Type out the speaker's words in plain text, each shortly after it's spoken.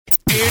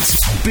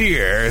It's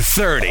Beer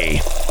 30,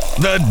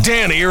 the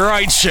Danny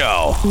Wright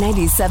Show.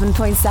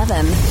 97.7,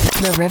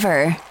 The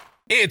River.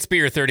 It's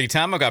Beer 30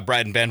 time. I've got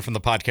Brad and Ben from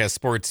the podcast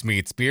Sports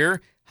Meets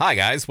Beer. Hi,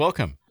 guys.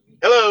 Welcome.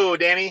 Hello,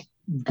 Danny.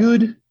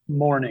 Good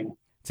morning.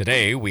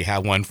 Today, we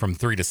have one from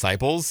Three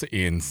Disciples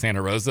in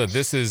Santa Rosa.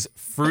 This is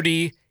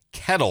Fruity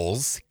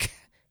Kettles,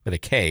 with a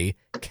K,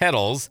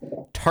 Kettles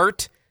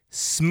Tart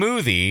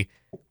Smoothie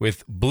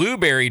with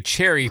blueberry,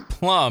 cherry,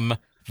 plum,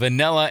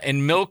 vanilla,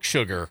 and milk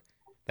sugar.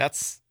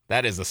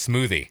 That is a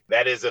smoothie.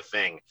 That is a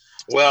thing.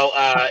 Well,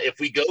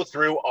 if we go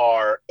through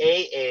our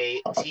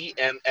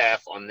AATMF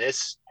on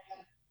this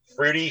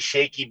fruity,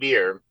 shaky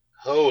beer,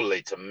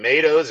 holy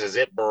tomatoes, is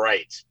it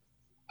bright.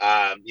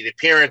 The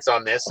appearance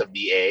on this of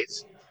the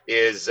A's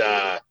is,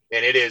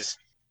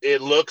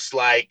 it looks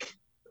like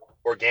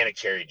organic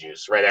cherry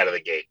juice right out of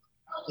the gate.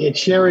 Yeah,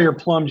 cherry or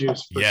plum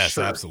juice. Yes,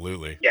 sure.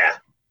 Absolutely. Yeah.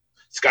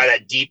 It's got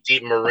that deep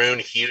maroon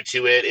hue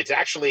to it. It's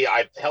actually,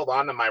 I've held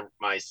on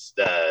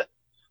to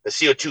the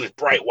CO2 is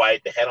bright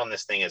white. The head on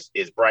this thing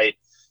is bright.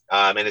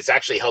 And it's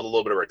actually held a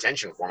little bit of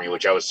retention for me,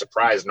 which I was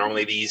surprised.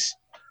 Normally these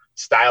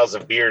styles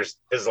of beers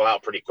fizzle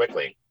out pretty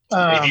quickly.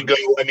 If you go,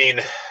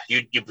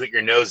 you put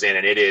your nose in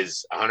and it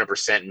is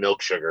 100%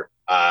 milk sugar.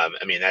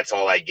 That's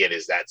all I get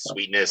is that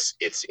sweetness.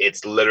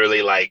 It's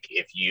literally like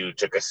if you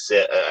took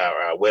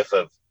a whiff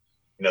of,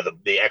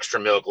 the extra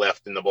milk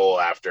left in the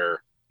bowl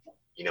after,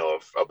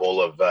 a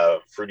bowl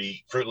of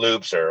Fruit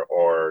Loops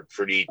or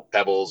Fruity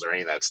Pebbles or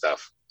any of that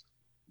stuff.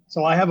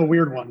 So I have a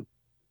weird one.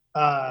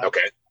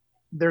 Okay.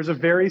 There's a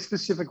very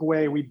specific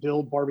way we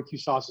build barbecue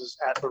sauces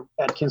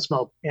at Kin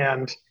Smoke,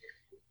 and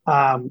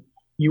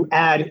you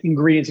add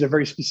ingredients in a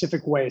very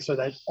specific way so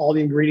that all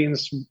the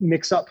ingredients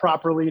mix up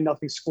properly,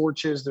 nothing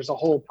scorches. There's a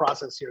whole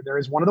process here. There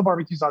is one of the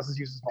barbecue sauces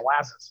uses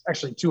molasses.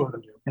 Actually, two of them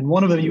do. And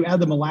one of them, you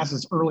add the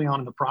molasses early on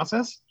in the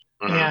process.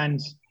 Mm-hmm.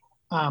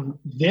 And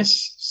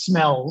this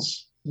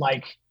smells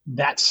like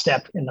that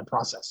step in the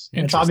process.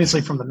 And it's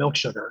obviously from the milk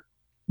sugar,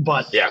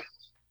 but yeah,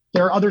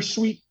 there are other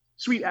sweet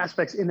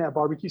aspects in that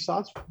barbecue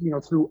sauce,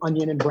 through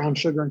onion and brown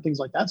sugar and things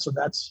like that. So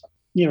that's,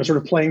 sort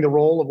of playing the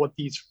role of what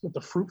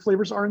the fruit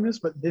flavors are in this,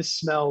 but this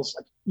smells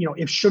like,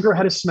 if sugar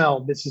had a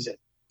smell, this is it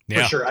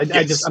for sure. I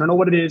don't know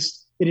what it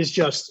is. It is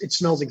just, it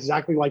smells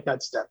exactly like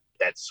that step.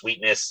 That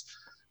sweetness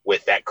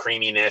with that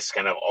creaminess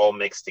kind of all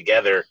mixed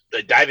together.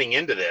 Diving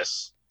into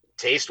this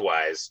taste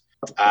wise,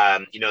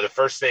 the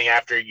first thing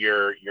after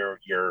your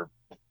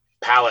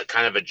palate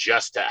kind of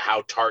adjusts to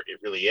how tart it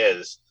really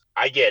is,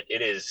 I get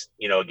it is,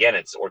 again,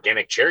 it's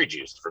organic cherry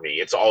juice for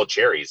me. It's all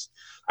cherries.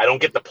 I don't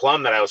get the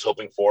plum that I was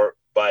hoping for,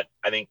 but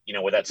I think,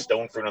 with that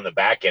stone fruit on the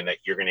back end, that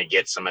you're going to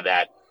get some of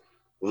that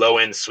low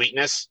end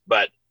sweetness.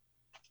 But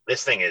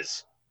this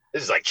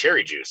is like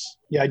cherry juice.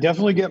 Yeah, I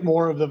definitely get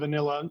more of the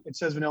vanilla. It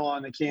says vanilla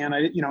on the can.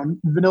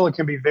 Vanilla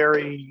can be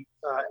very,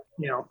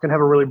 can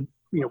have a really,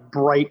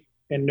 bright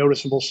and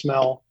noticeable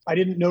smell. I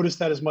didn't notice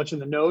that as much in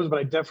the nose, but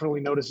I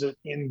definitely notice it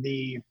in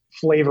the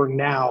flavor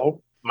now.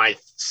 My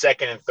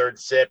second and third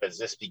sip, as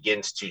this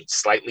begins to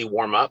slightly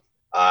warm up,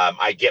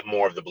 I get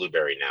more of the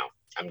blueberry now.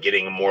 I'm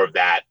getting more of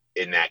that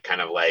in that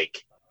kind of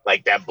like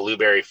that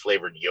blueberry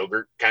flavored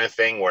yogurt kind of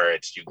thing, where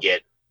you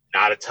get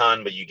not a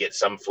ton, but you get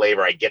some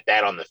flavor. I get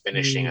that on the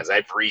finishing. As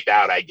I breathe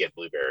out, I get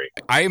blueberry.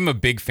 I am a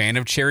big fan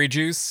of cherry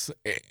juice,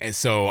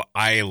 so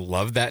I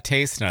love that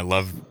taste, and I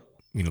love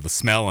the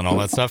smell and all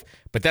that stuff.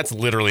 But that's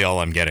literally all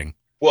I'm getting.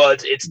 Well,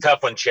 it's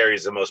tough when cherry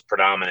is the most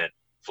predominant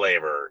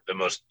flavor, the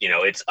most,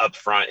 it's up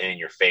front and in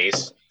your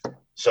face.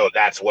 So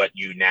that's what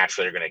you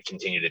naturally are going to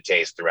continue to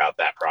taste throughout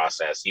that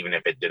process. Even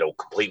if it did a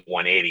complete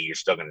 180, you're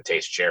still going to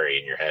taste cherry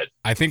in your head.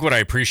 I think what I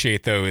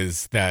appreciate, though,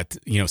 is that,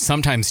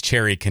 sometimes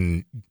cherry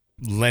can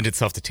lend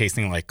itself to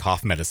tasting like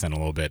cough medicine a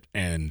little bit.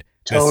 And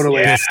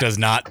this does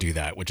not do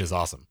that, which is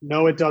awesome.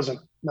 No, it doesn't.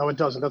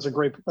 That's a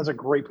great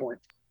point.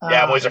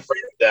 Yeah, I'm always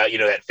afraid that,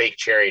 that fake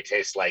cherry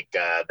tastes like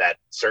that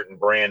certain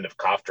brand of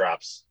cough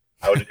drops.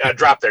 I'd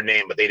drop their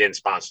name, but they didn't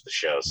sponsor the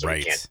show, so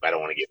right. I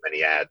don't want to give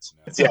any ads.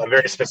 It's a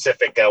very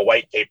specific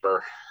white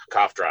paper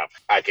cough drop.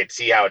 I could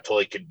see how it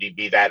totally could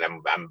be that.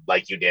 I'm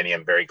like you, Danny.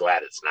 I'm very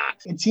glad it's not.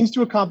 It seems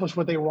to accomplish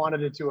what they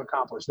wanted it to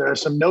accomplish. There are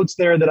some notes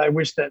there that I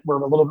wish that were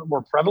a little bit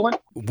more prevalent.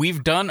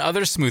 We've done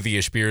other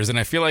smoothie-ish beers, and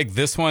I feel like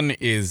this one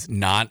is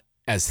not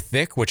as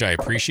thick, which I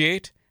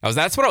appreciate.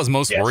 That's what I was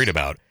most worried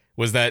about,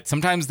 was that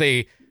sometimes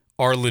they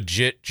are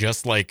legit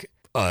just like,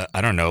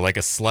 I don't know, like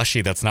a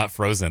slushie that's not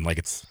frozen,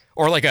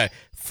 or like a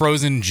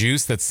frozen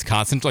juice that's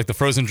constant, like the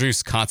frozen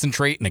juice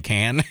concentrate in a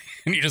can,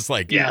 and you just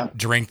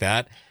drink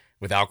that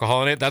with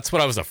alcohol in it. That's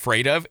what I was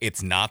afraid of.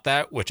 It's not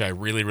that, which I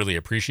really, really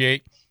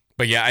appreciate.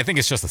 But yeah, I think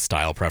it's just a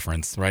style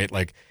preference, right?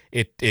 Like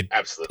it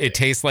absolutely, it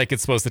tastes like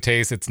it's supposed to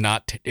taste. It's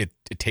not. It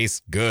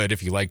tastes good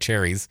if you like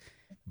cherries,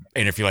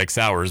 and if you like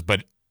sours.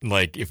 But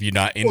like if you're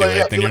not into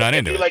it, then you're not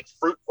into it. Like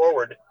fruit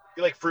forward. If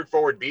you like fruit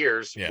forward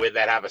beers with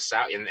that have a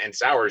sour and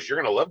sours, you're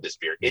gonna love this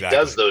beer. It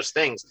does those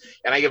things,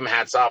 and I give them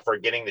hats off for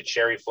getting the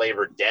cherry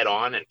flavor dead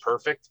on and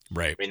perfect.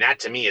 Right. I mean,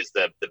 that to me is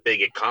the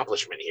big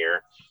accomplishment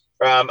here.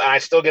 And I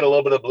still get a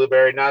little bit of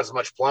blueberry, not as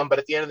much plum, but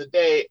at the end of the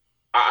day,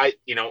 I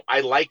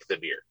like the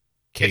beer.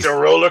 It's a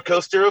roller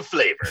coaster of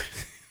flavor.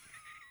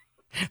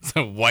 It's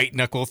a white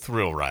knuckle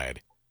thrill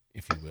ride,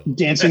 if you will.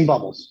 Dancing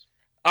bubbles.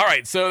 All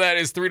right, so that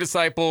is Three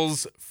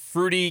Disciples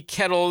Fruity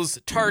Kettles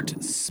Tart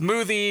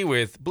Smoothie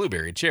with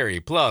blueberry, cherry,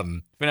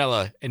 plum,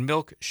 vanilla, and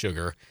milk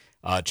sugar.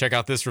 Check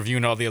out this review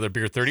and all the other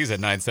Beer 30s at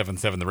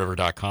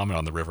 977theriver.com and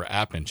on the River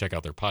app, and check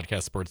out their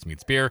podcast, Sports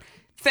Meets Beer.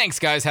 Thanks,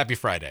 guys. Happy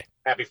Friday.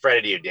 Happy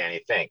Friday to you,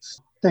 Danny. Thanks.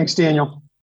 Thanks, Daniel.